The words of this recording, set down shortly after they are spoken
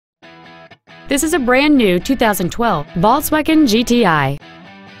This is a brand new 2012 Volkswagen GTI.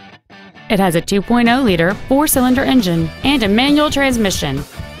 It has a 2.0-liter four-cylinder engine and a manual transmission.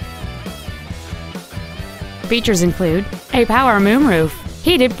 Features include a power moonroof,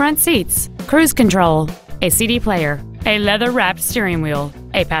 heated front seats, cruise control, a CD player, a leather-wrapped steering wheel,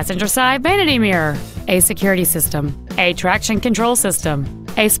 a passenger side vanity mirror, a security system, a traction control system,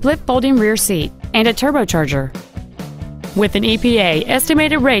 a split folding rear seat, and a turbocharger. With an EPA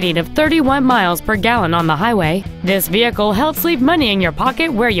estimated rating of 31 miles per gallon on the highway, this vehicle helps leave money in your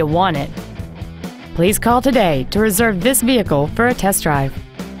pocket where you want it. Please call today to reserve this vehicle for a test drive.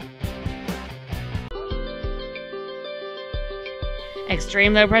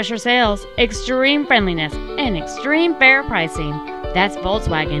 Extreme low pressure sales, extreme friendliness, and extreme fair pricing. That's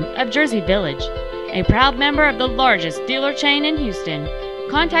Volkswagen of Jersey Village, a proud member of the largest dealer chain in Houston.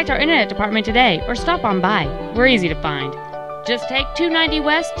 Contact our internet department today or stop on by. We're easy to find. Just take 290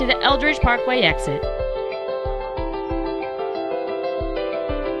 West to the Eldridge Parkway exit.